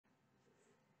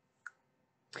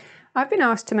I've been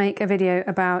asked to make a video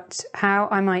about how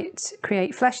I might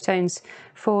create flesh tones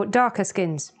for darker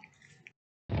skins.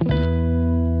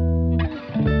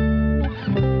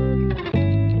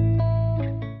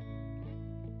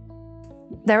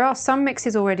 There are some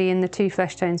mixes already in the 2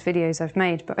 flesh tones videos I've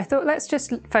made, but I thought let's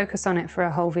just focus on it for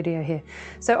a whole video here.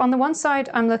 So on the one side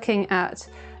I'm looking at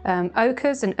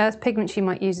ochres and earth pigments you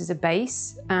might use as a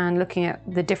base and looking at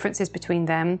the differences between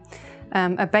them.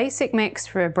 A basic mix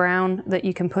for a brown that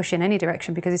you can push in any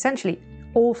direction, because essentially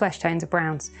all flesh tones are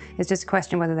browns. It's just a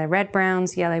question whether they're red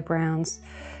browns, yellow browns,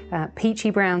 peachy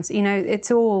browns. You know, it's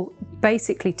all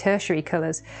basically tertiary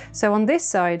colours. So on this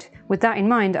side, with that in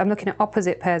mind, I'm looking at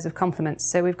opposite pairs of complements.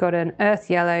 So we've got an earth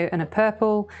yellow and a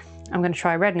purple. I'm going to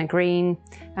try a red and a green.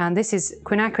 And this is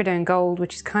quinacridone gold,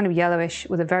 which is kind of yellowish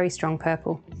with a very strong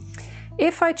purple.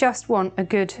 If I just want a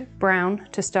good brown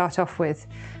to start off with,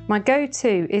 my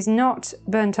go-to is not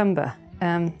burnt umber,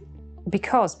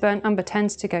 because burnt umber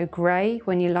tends to go grey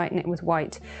when you lighten it with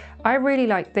white. I really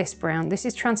like this brown. This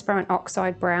is transparent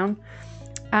oxide brown,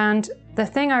 and the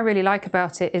thing I really like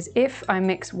about it is if I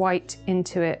mix white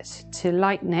into it to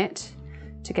lighten it,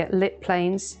 to get lit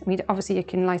planes. I mean, obviously you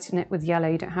can lighten it with yellow,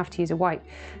 you don't have to use a white.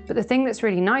 But the thing that's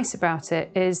really nice about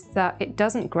it is that it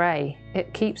doesn't grey.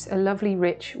 It keeps a lovely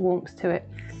rich warmth to it,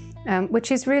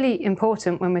 which is really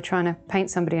important when we're trying to paint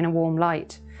somebody in a warm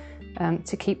light,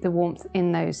 to keep the warmth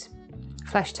in those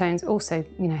flesh tones. Also,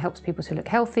 you know, helps people to look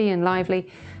healthy and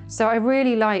lively. So I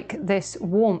really like this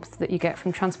warmth that you get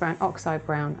from transparent oxide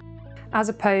brown, as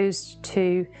opposed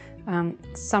to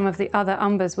some of the other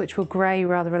umbers, which will grey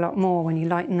rather a lot more when you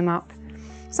lighten them up.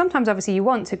 Sometimes obviously you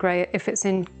want to grey it if it's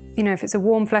in, you know, if it's a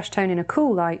warm flesh tone in a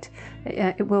cool light,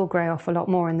 it will grey off a lot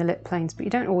more in the lit planes, but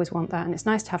you don't always want that, and it's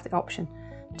nice to have the option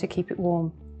to keep it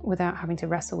warm without having to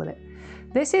wrestle with it.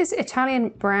 This is Italian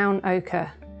brown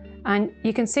ochre, and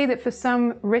you can see that for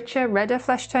some richer, redder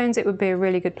flesh tones it would be a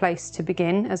really good place to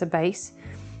begin as a base.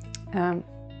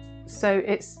 So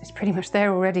it's pretty much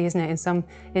there already, isn't it? In some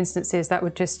instances that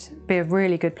would just be a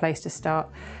really good place to start.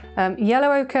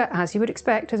 Yellow ochre, as you would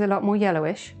expect, is a lot more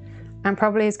yellowish and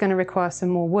probably is going to require some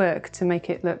more work to make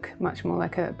it look much more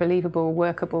like a believable,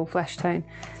 workable flesh tone.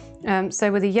 So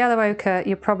with a yellow ochre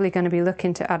you're probably going to be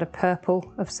looking to add a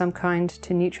purple of some kind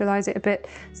to neutralise it a bit.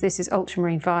 So this is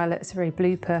ultramarine violet, it's a very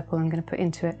blue purple I'm going to put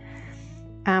into it.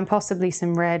 And possibly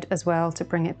some red as well to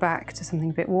bring it back to something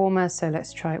a bit warmer. So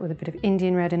let's try it with a bit of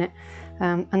Indian red in it.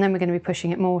 And then we're going to be pushing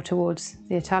it more towards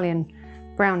the Italian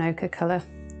brown ochre colour.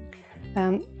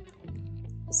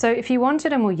 So if you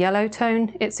wanted a more yellow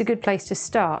tone, it's a good place to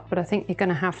start, but I think you're going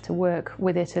to have to work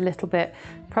with it a little bit.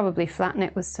 Probably flatten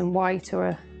it with some white or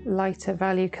a lighter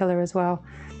value colour as well.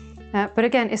 But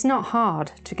again, it's not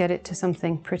hard to get it to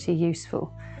something pretty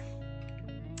useful.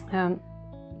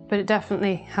 But it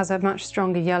definitely has a much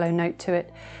stronger yellow note to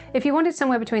it. If you wanted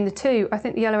somewhere between the two, I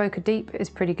think the yellow ochre deep is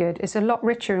pretty good. It's a lot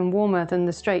richer and warmer than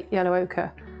the straight yellow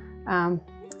ochre. And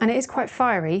it is quite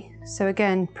fiery, so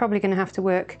again, probably going to have to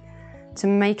work to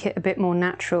make it a bit more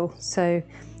natural. So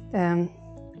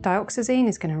dioxazine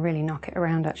is going to really knock it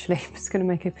around actually. It's going to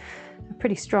make a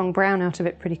pretty strong brown out of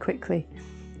it pretty quickly.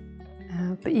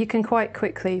 But you can quite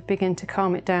quickly begin to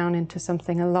calm it down into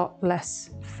something a lot less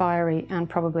fiery and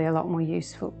probably a lot more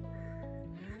useful.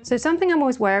 So something I'm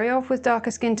always wary of with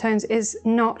darker skin tones is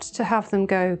not to have them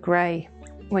go grey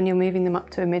when you're moving them up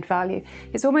to a mid-value.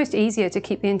 It's almost easier to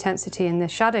keep the intensity in the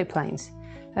shadow planes,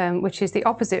 which is the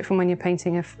opposite from when you're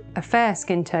painting a fair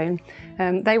skin tone.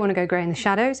 They want to go grey in the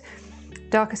shadows.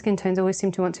 Darker skin tones always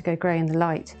seem to want to go grey in the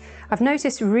light. I've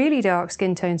noticed really dark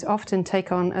skin tones often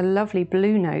take on a lovely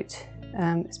blue note,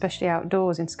 especially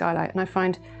outdoors in skylight, and I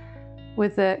find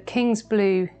with the King's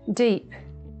Blue Deep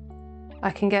I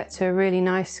can get to a really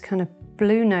nice kind of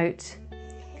blue note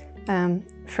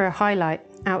for a highlight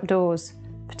outdoors,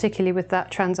 particularly with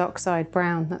that transoxide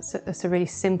brown. That's a really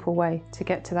simple way to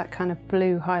get to that kind of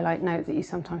blue highlight note that you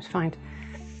sometimes find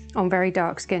on very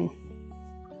dark skin.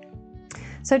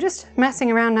 So just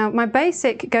messing around now, my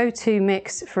basic go-to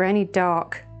mix for any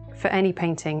dark, for any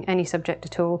painting, any subject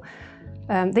at all,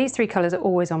 these 3 colours are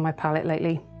always on my palette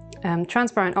lately.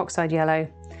 Transparent oxide yellow,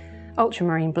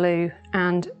 ultramarine blue,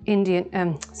 and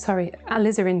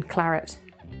alizarin claret.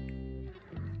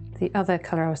 The other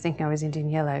colour I was thinking of is Indian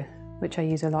yellow, which I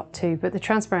use a lot too, but the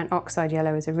transparent oxide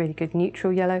yellow is a really good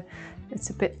neutral yellow. It's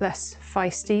a bit less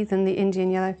feisty than the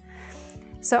Indian yellow.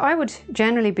 So I would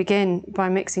generally begin by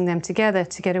mixing them together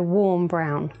to get a warm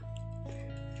brown.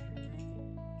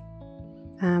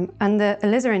 And the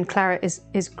alizarin claret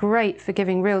is great for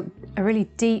giving a really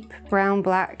deep brown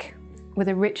black with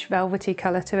a rich velvety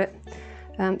colour to it.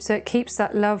 So it keeps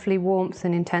that lovely warmth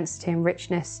and intensity and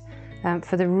richness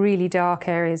for the really dark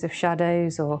areas of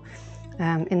shadows or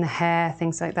in the hair,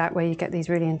 things like that, where you get these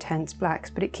really intense blacks,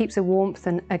 but it keeps a warmth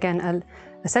and again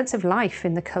a sense of life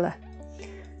in the colour.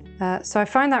 So I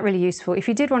find that really useful. If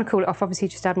you did want to cool it off, obviously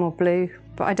just add more blue,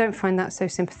 but I don't find that so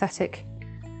sympathetic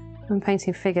when painting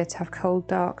a figure to have cold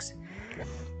darks.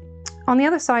 On the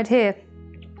other side here,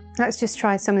 let's just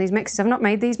try some of these mixes. I've not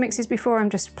made these mixes before,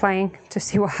 I'm just playing to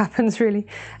see what happens really.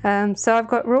 So I've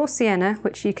got raw sienna,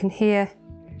 which you can hear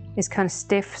is kind of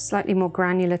stiff, slightly more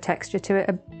granular texture to it,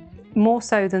 more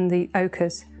so than the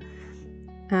ochres.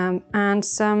 And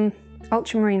some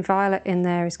ultramarine violet in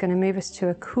there is going to move us to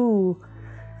a cool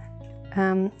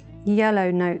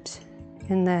yellow note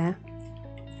in there.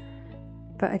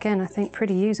 But again, I think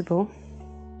pretty usable.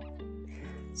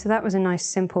 So that was a nice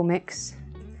simple mix,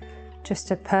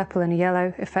 just a purple and a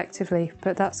yellow effectively,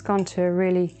 but that's gone to a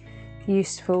really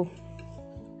useful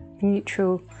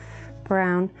neutral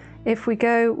brown. If we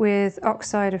go with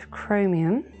oxide of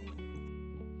chromium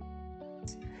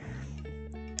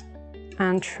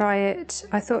and try it,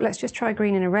 I thought let's just try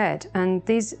green and a red, and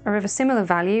these are of a similar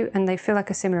value and they feel like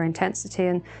a similar intensity,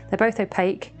 and they're both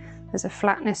opaque, there's a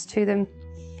flatness to them.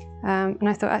 And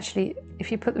I thought actually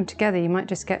if you put them together you might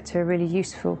just get to a really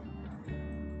useful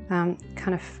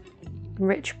kind of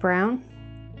rich brown.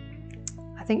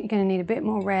 I think you're going to need a bit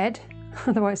more red,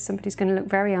 otherwise somebody's going to look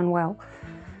very unwell.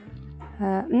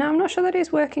 No, I'm not sure that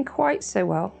is working quite so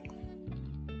well.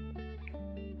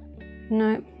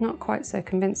 No, not quite so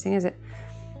convincing, is it?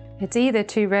 It's either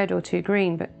too red or too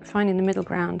green, but finding the middle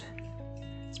ground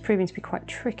is proving to be quite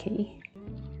tricky.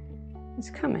 It's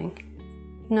coming.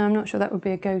 No, I'm not sure that would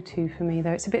be a go-to for me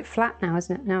though. It's a bit flat now,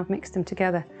 isn't it? Now I've mixed them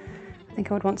together. I think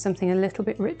I would want something a little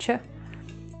bit richer.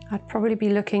 I'd probably be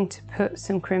looking to put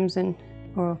some crimson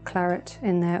or claret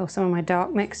in there, or some of my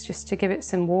dark mix, just to give it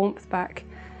some warmth back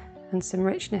and some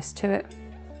richness to it.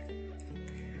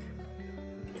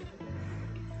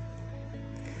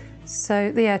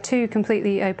 So yeah, two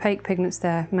completely opaque pigments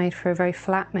there made for a very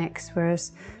flat mix,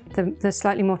 whereas the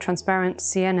slightly more transparent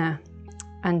sienna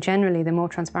and generally the more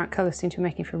transparent colours seem to be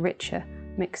making for richer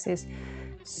mixes.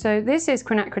 So this is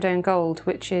quinacridone gold,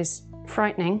 which is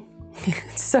frightening.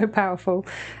 It's so powerful,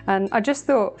 and I just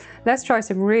thought let's try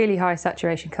some really high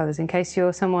saturation colours in case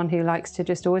you're someone who likes to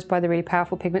just always buy the really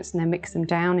powerful pigments and then mix them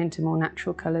down into more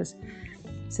natural colours.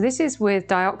 So this is with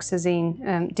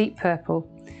dioxazine deep purple,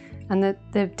 and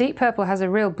the deep purple has a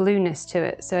real blueness to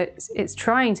it, so it's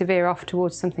trying to veer off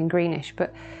towards something greenish,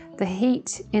 but the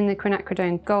heat in the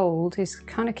quinacridone gold is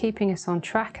kind of keeping us on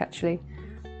track actually.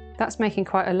 That's making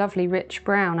quite a lovely rich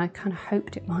brown. I kind of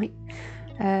hoped it might.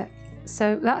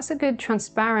 So that's a good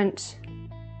transparent,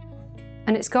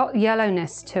 and it's got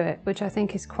yellowness to it, which I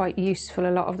think is quite useful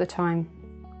a lot of the time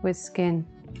with skin.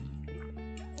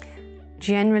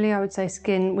 Generally, I would say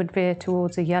skin would veer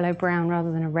towards a yellow brown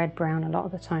rather than a red brown a lot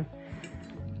of the time.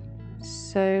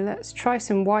 So let's try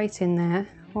some white in there.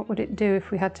 What would it do if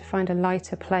we had to find a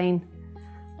lighter plane?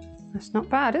 That's not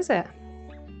bad, is it?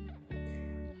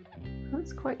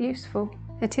 That's quite useful.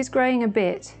 It is greying a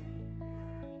bit,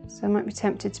 so I might be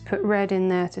tempted to put red in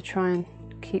there to try and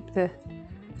keep the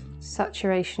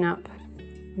saturation up.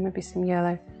 Maybe some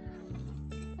yellow.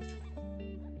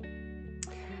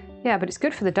 Yeah, but it's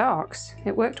good for the darks.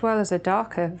 It worked well as a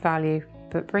darker value,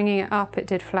 but bringing it up, it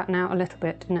did flatten out a little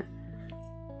bit, didn't it?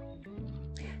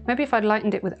 Maybe if I'd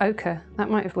lightened it with ochre, that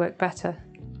might have worked better.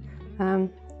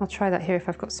 I'll try that here if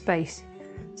I've got space.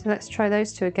 So let's try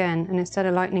those two again, and instead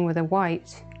of lightening with a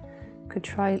white, could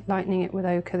try lightening it with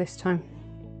ochre this time.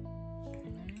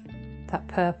 That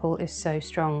purple is so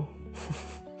strong.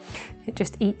 It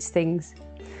just eats things.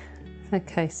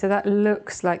 Okay, so that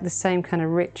looks like the same kind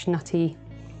of rich, nutty,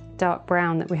 dark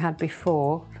brown that we had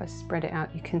before. If I spread it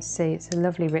out, you can see it's a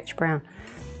lovely rich brown.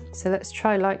 So let's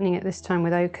try lightening it this time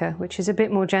with ochre, which is a bit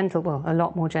more gentle, well, a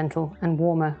lot more gentle and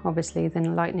warmer, obviously,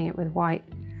 than lightening it with white.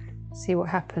 See what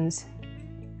happens.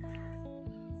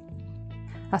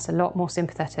 That's a lot more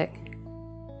sympathetic.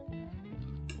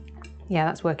 Yeah,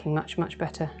 that's working much, much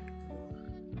better.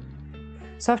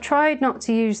 So I've tried not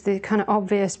to use the kind of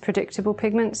obvious, predictable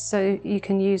pigments, so you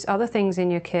can use other things in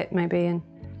your kit maybe and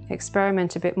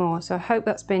experiment a bit more. So I hope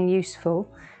that's been useful.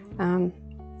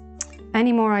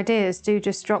 Any more ideas, do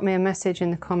just drop me a message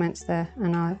in the comments there,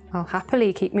 and I'll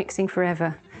happily keep mixing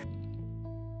forever.